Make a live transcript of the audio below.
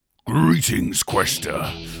Greetings, Quester,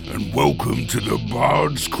 and welcome to the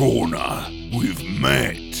Bard's Corner with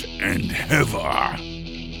Matt and Heather.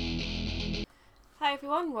 Hi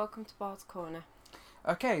everyone, welcome to Bard's Corner.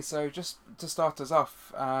 Okay, so just to start us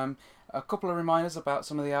off, a couple of reminders about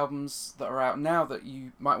some of the albums that are out now that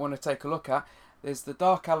you might want to take a look at. There's the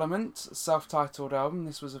Dark Element self-titled album.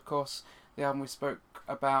 This was, of course, the album we spoke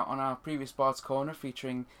about on our previous Bard's Corner,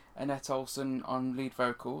 featuring Annette Olson on lead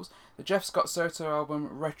vocals. The Jeff Scott Soto album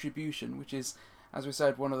Retribution, which is, as we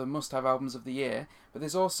said, one of the must-have albums of the year. But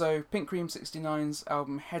there's also Pink Cream 69's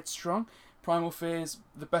album Headstrong, Primal Fear's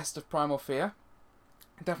The Best of Primal Fear.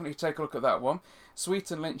 Definitely take a look at that one.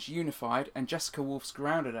 Sweet and Lynch Unified and Jessica Wolf's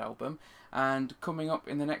Grounded album. And coming up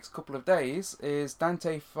in the next couple of days is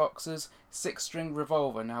Dante Fox's Six String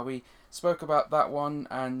Revolver. Now, we spoke about that one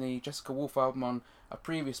and the Jessica Wolf album on a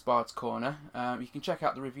previous Bard's Corner. You can check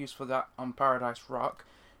out the reviews for that on Paradise Rock.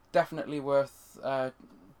 Definitely worth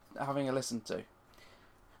having a listen to.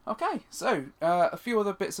 Okay, so a few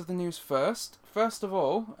other bits of the news first. First of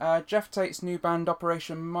all, Jeff Tate's new band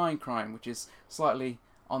Operation Mindcrime, which is slightly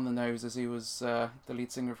on the nose as he was the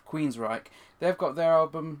lead singer of Queensryche. They've got their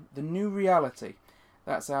album The New Reality.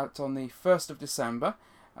 That's out on the 1st of December.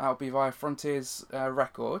 That'll be via Frontiers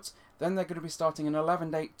Records. Then they're going to be starting an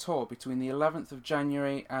 11-date tour between the 11th of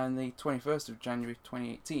January and the 21st of January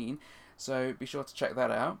 2018. So be sure to check that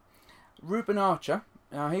out. Reuben Archer.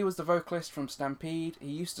 He was the vocalist from Stampede. He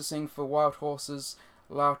used to sing for Wild Horses,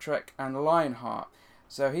 Lautrec and Lionheart.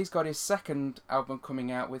 So he's got his second album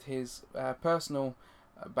coming out with his personal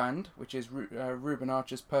band, which is Reuben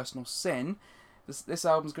Archer's Personal Sin. This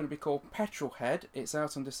album's going to be called Petrolhead. It's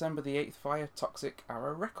out on December the 8th via Toxic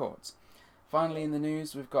Arrow Records. Finally in the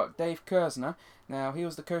news, we've got Dave Kersner. Now, he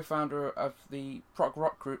was the co-founder of the prog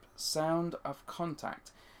rock group Sound of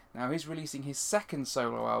Contact. Now, he's releasing his second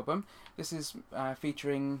solo album. This is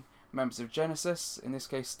featuring members of Genesis, in this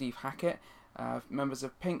case Steve Hackett, members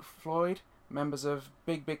of Pink Floyd, members of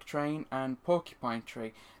Big Big Train and Porcupine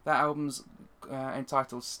Tree. That album's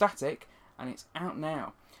entitled Static, and it's out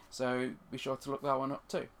now. So be sure to look that one up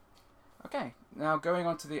too. Okay, now going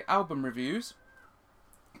on to the album reviews.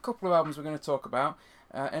 A couple of albums we're going to talk about.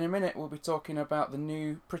 In a minute we'll be talking about the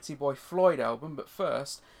new Pretty Boy Floyd album, but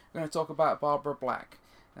first we're going to talk about Barbara Black.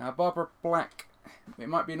 Now, Barbara Black, it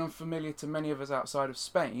might be unfamiliar to many of us outside of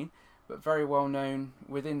Spain, but very well known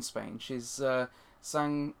within Spain. She's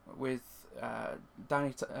sang with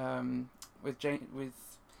Danny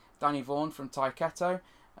Vaughan from Taiketo.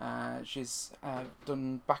 She's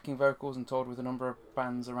done backing vocals and toured with a number of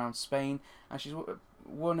bands around Spain, and she's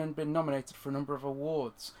won and been nominated for a number of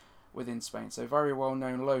awards within Spain, so very well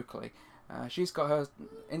known locally. She's got her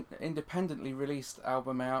independently released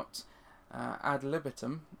album out, Ad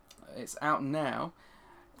Libitum. It's out now.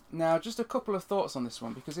 Now, just a couple of thoughts on this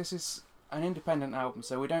one, because this is an independent album,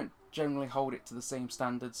 so we don't generally hold it to the same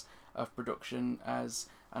standards of production as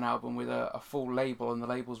an album with a full label and the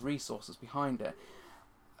label's resources behind it.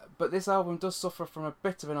 But this album does suffer from a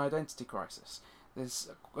bit of an identity crisis. There's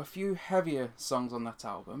a few heavier songs on that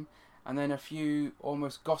album, and then a few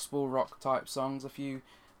almost gospel rock type songs, a few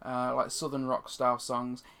like southern rock style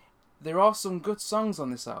songs. There are some good songs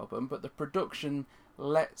on this album, but the production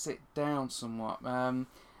lets it down somewhat.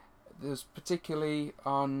 There's particularly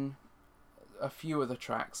on a few of the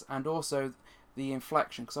tracks, and also the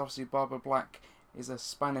inflection, because obviously Barbara Black is a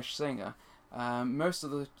Spanish singer. Most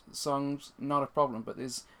of the songs, not a problem, but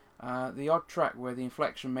there's the odd track where the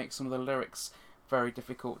inflection makes some of the lyrics very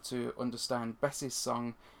difficult to understand. Bessie's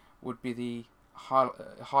song would be the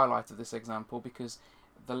highlight of this example, because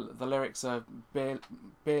the lyrics are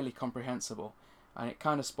barely comprehensible, and it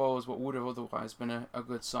kind of spoils what would have otherwise been a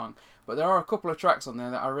good song. But there are a couple of tracks on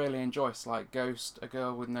there that I really enjoy, like Ghost, A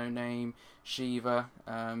Girl With No Name, Shiva,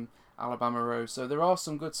 Alabama Rose. So there are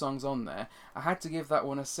some good songs on there. I had to give that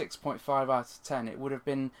one a 6.5 out of 10. It would have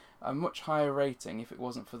been a much higher rating if it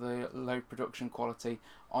wasn't for the low production quality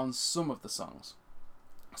on some of the songs.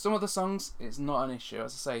 Some of the songs, it's not an issue.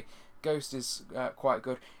 As I say, Ghost is quite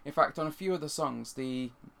good. In fact, on a few of the songs, the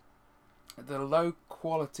low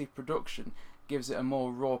quality production gives it a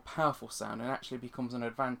more raw, powerful sound, and actually becomes an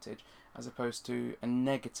advantage as opposed to a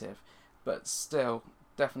negative. But still,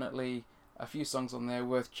 definitely a few songs on there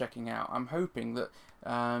worth checking out. I'm hoping that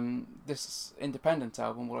this independent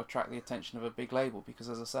album will attract the attention of a big label, because,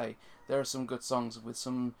 as I say, there are some good songs with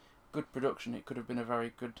some good production. It could have been a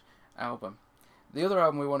very good album. The other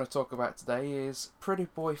album we want to talk about today is Pretty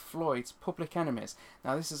Boy Floyd's Public Enemies.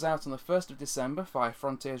 Now, this is out on the 1st of December via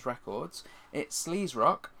Frontiers Records. It's sleaze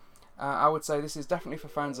rock. I would say this is definitely for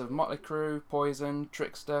fans of Motley Crue, Poison,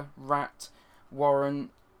 Trickster, Rat, Warren,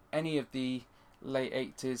 any of the late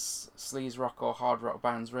 80s sleaze rock or hard rock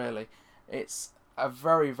bands, really. It's a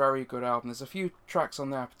very, very good album. There's a few tracks on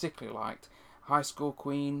there I particularly liked. High School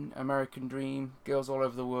Queen, American Dream, Girls All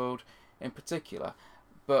Over the World in particular.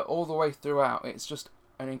 But all the way throughout, it's just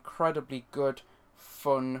an incredibly good,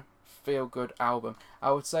 fun, feel-good album.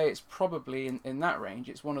 I would say it's probably, in that range,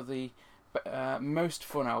 it's one of the most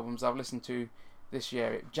fun albums I've listened to this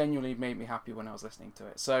year. It genuinely made me happy when I was listening to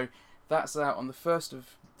it. So that's out on the 1st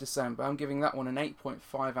of December. I'm giving that one an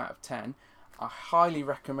 8.5 out of 10. I highly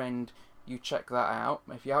recommend you check that out.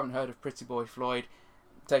 If you haven't heard of Pretty Boy Floyd,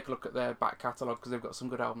 take a look at their back catalogue because they've got some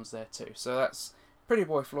good albums there too. So that's Pretty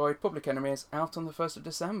Boy Floyd, Public Enemy, is out on the 1st of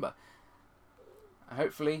December.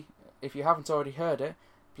 Hopefully, if you haven't already heard it,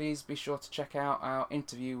 please be sure to check out our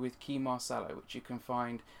interview with Key Marcello, which you can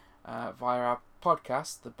find via our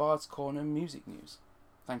podcast, The Bard's Corner Music News.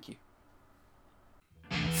 Thank you.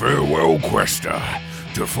 Farewell, Quester.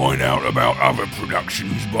 To find out about other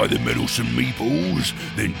productions by the Middleton Meeples,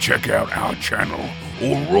 then check out our channel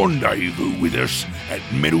or rendezvous with us at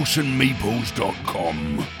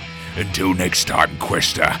middletonmeeples.com. Until next time,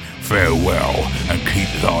 Quester, farewell and keep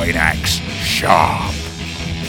thine axe sharp.